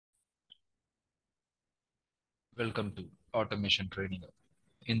Welcome to Automation Training.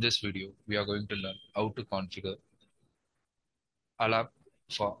 In this video, we are going to learn how to configure alarm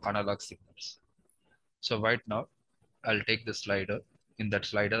for analog signals. So right now, I'll take the slider. In that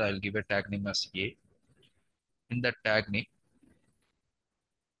slider, I'll give a tag name as A. In that tag name,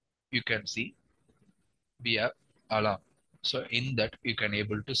 you can see we have alarm. So in that, you can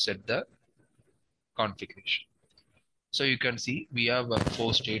able to set the configuration. So you can see we have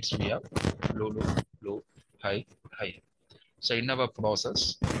four states. We have low, low, low, high, high. So in our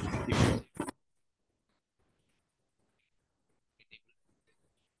process, if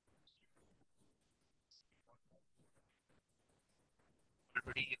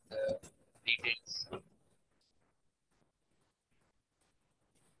already in the details,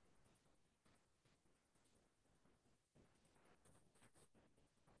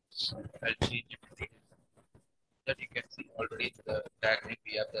 I'll change it that you can see already in the tag name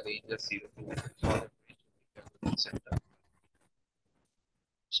we have the range of 0 to center.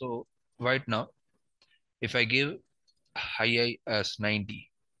 So right now, if I give high as 90,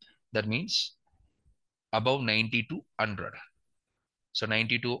 that means above 90 to 100. So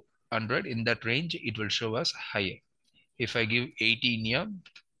 90 to 100 in that range, it will show us higher. If I give 80 in here,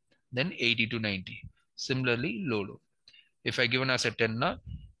 then 80 to 90. Similarly, low, low. If I given as a 10 now,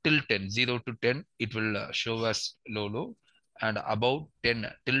 till 10, 0 to 10, it will show us low, low. And about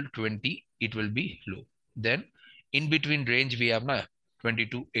 10 till 20, it will be low. Then in between range, we have now 20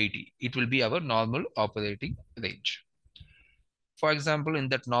 to 80. It will be our normal operating range. For example, in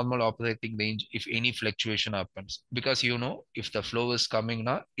that normal operating range, if any fluctuation happens, because if the flow is coming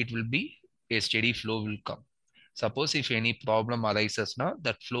now, it will be a steady flow will come. Suppose if any problem arises now,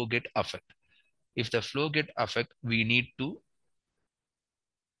 that flow get affected. If the flow get affected, we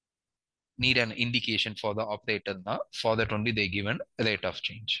need an indication for the operator now. For that only they given rate of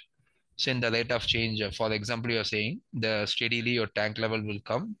change. So in the rate of change, for example, you are saying the steadily your tank level will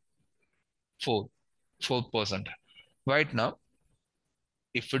come 4%. Right now,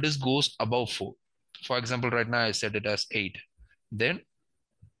 if it is goes above 4, for example, right now I set it as 8, then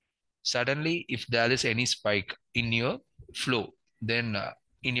suddenly if there is any spike in your flow, then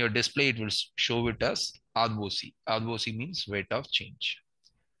in your display it will show it as ROC. ROC means rate of change.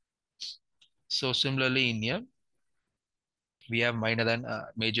 So similarly in here, we have minor than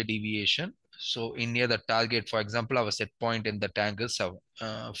major deviation. So in here the target, for example, our set point in the tank is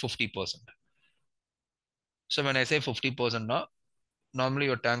 50%. So when I say 50% now, normally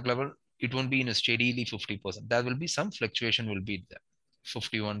your tank level, it won't be in a steadily 50%. There will be some fluctuation will be there.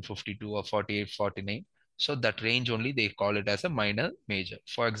 51, 52 or 48, 49. So that range only they call it as a minor major.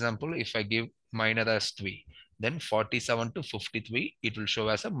 For example, if I give minor as 3, then 47 to 53, it will show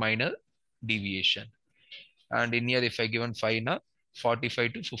as a minor deviation. And in here, if I given 5 now,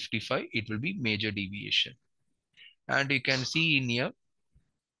 45 to 55, it will be major deviation. And you can see in here,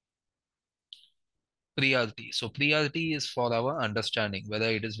 priority. So priority is for our understanding whether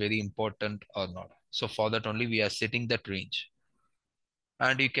it is very important or not. So for that only we are setting that range.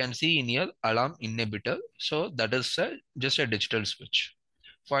 And you can see in here alarm inhibitor. So that is just a digital switch.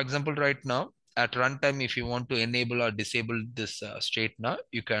 For example, right now at runtime, if you want to enable or disable this state now,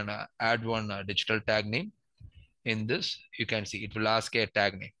 you can add one digital tag name. In this, you can see it will ask a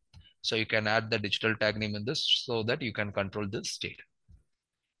tag name. So you can add the digital tag name in this so that you can control this state.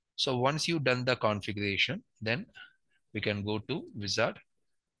 So once you've done the configuration, then we can go to wizard.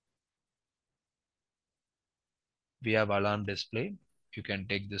 We have alarm display. You can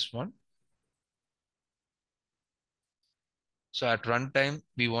take this one. So at runtime,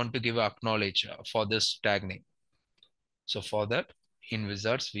 we want to give acknowledge for this tag name. So for that, in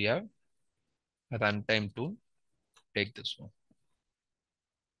wizards, we have runtime tool. Take this one.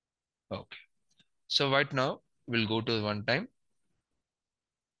 Okay. So right now, we'll go to runtime.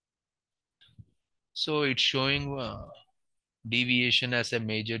 So it's showing deviation as a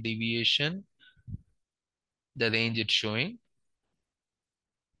major deviation. The range it's showing.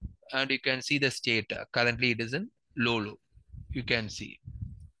 And you can see the state. Currently, it is in low, low. You can see.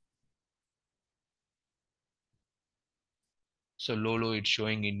 So low, low, it's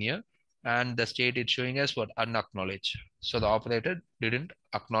showing in here. And the state it's showing as what? Unacknowledged. So the operator didn't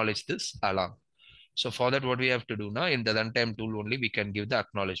acknowledge this alarm. So for that, what we have to do now, in the runtime tool only, we can give the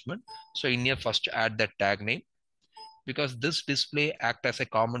acknowledgement. So in here, first add that tag name, because this display act as a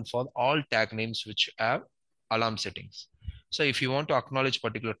common for all tag names which have alarm settings. So if you want to acknowledge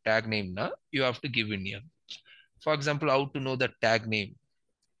particular tag name now, you have to give in here. For example, how to know the tag name?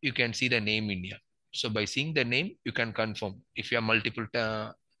 You can see the name in here. So by seeing the name, you can confirm. If you have multiple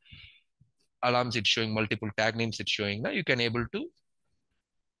alarms, it's showing multiple tag names, it's showing now, you can able to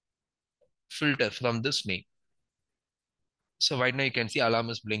filter from this name. So right now you can see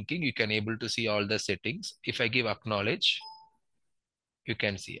alarm is blinking. You can able to see all the settings. If I give acknowledge, you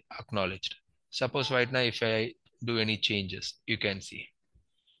can see acknowledged. Suppose right now if I do any changes, you can see.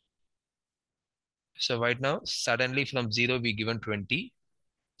 So right now, suddenly from 0, we given 20.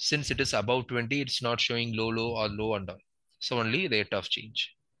 Since it is above 20, it's not showing low, low or low and down. So only rate of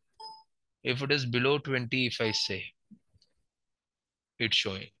change. If it is below 20, if I say, it's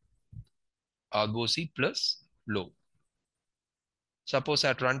showing ROC plus low. Suppose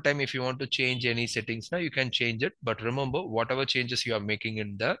at runtime, if you want to change any settings now, you can change it. But remember, whatever changes you are making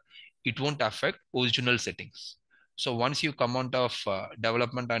in there, it won't affect original settings. So once you come out of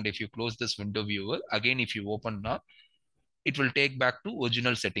development and if you close this window viewer, again, if you open now, it will take back to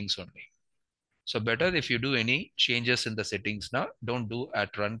original settings only. So better if you do any changes in the settings now, don't do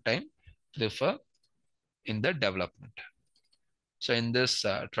at runtime, prefer in the development. So in this,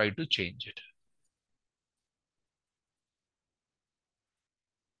 try to change it.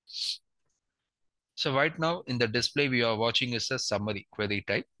 So right now in the display we are watching is a summary query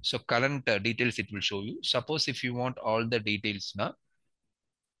type. So current details it will show you. Suppose if you want all the details now,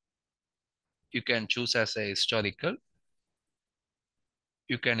 you can choose as a historical.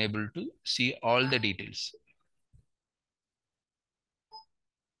 You can able to see all the details.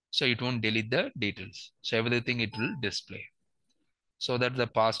 So it won't delete the details. So everything it will display. So that the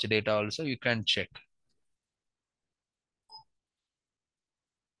past data also you can check.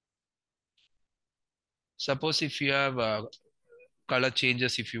 Suppose if you have color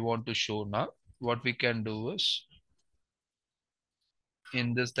changes, if you want to show now, what we can do is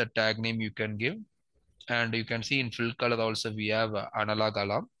in this the tag name you can give, and you can see in fill color also we have analog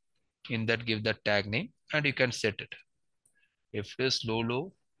alarm. In that give the tag name and you can set it. If it is low,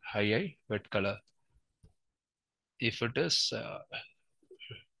 low, high, high, wet color. If it is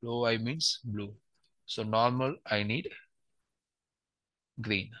low, I means blue. So normal, I need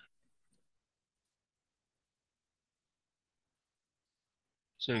green.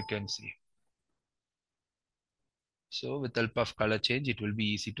 So you can see. So with help of color change, it will be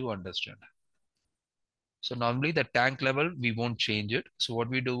easy to understand. So normally the tank level, we won't change it. So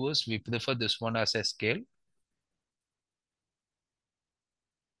what we do is we prefer this one as a scale.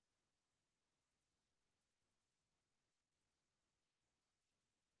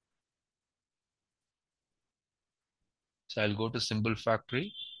 So I'll go to symbol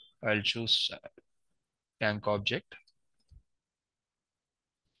factory. I'll choose tank object.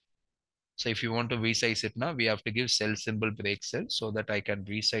 So if you want to resize it now, we have to give cell symbol break cell so that I can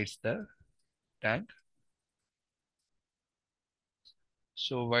resize the tank.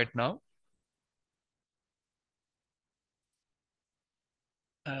 So right now,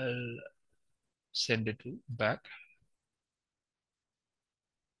 I'll send it to back.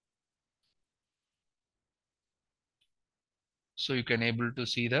 So you can able to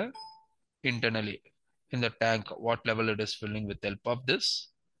see the internally in the tank, what level it is filling with help of this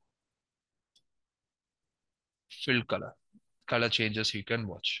fill color. Color changes you can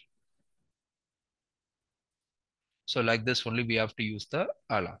watch. So like this only we have to use the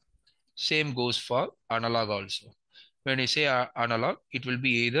alarm. Same goes for analog also. When you say analog, it will be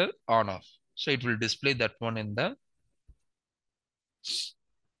either on off. So it will display that one in the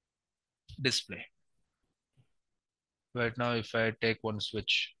display. Right now, if I take one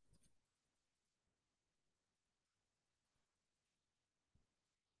switch,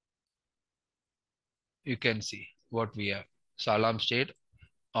 you can see what we have. So alarm state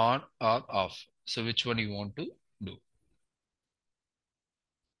on or off. So which one you want to do.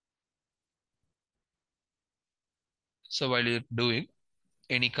 So while you're doing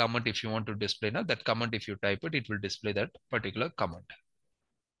any comment, if you want to display now, that comment, if you type it, it will display that particular comment.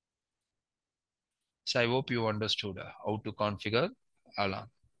 So I hope you understood how to configure alarm.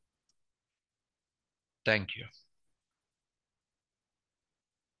 Thank you.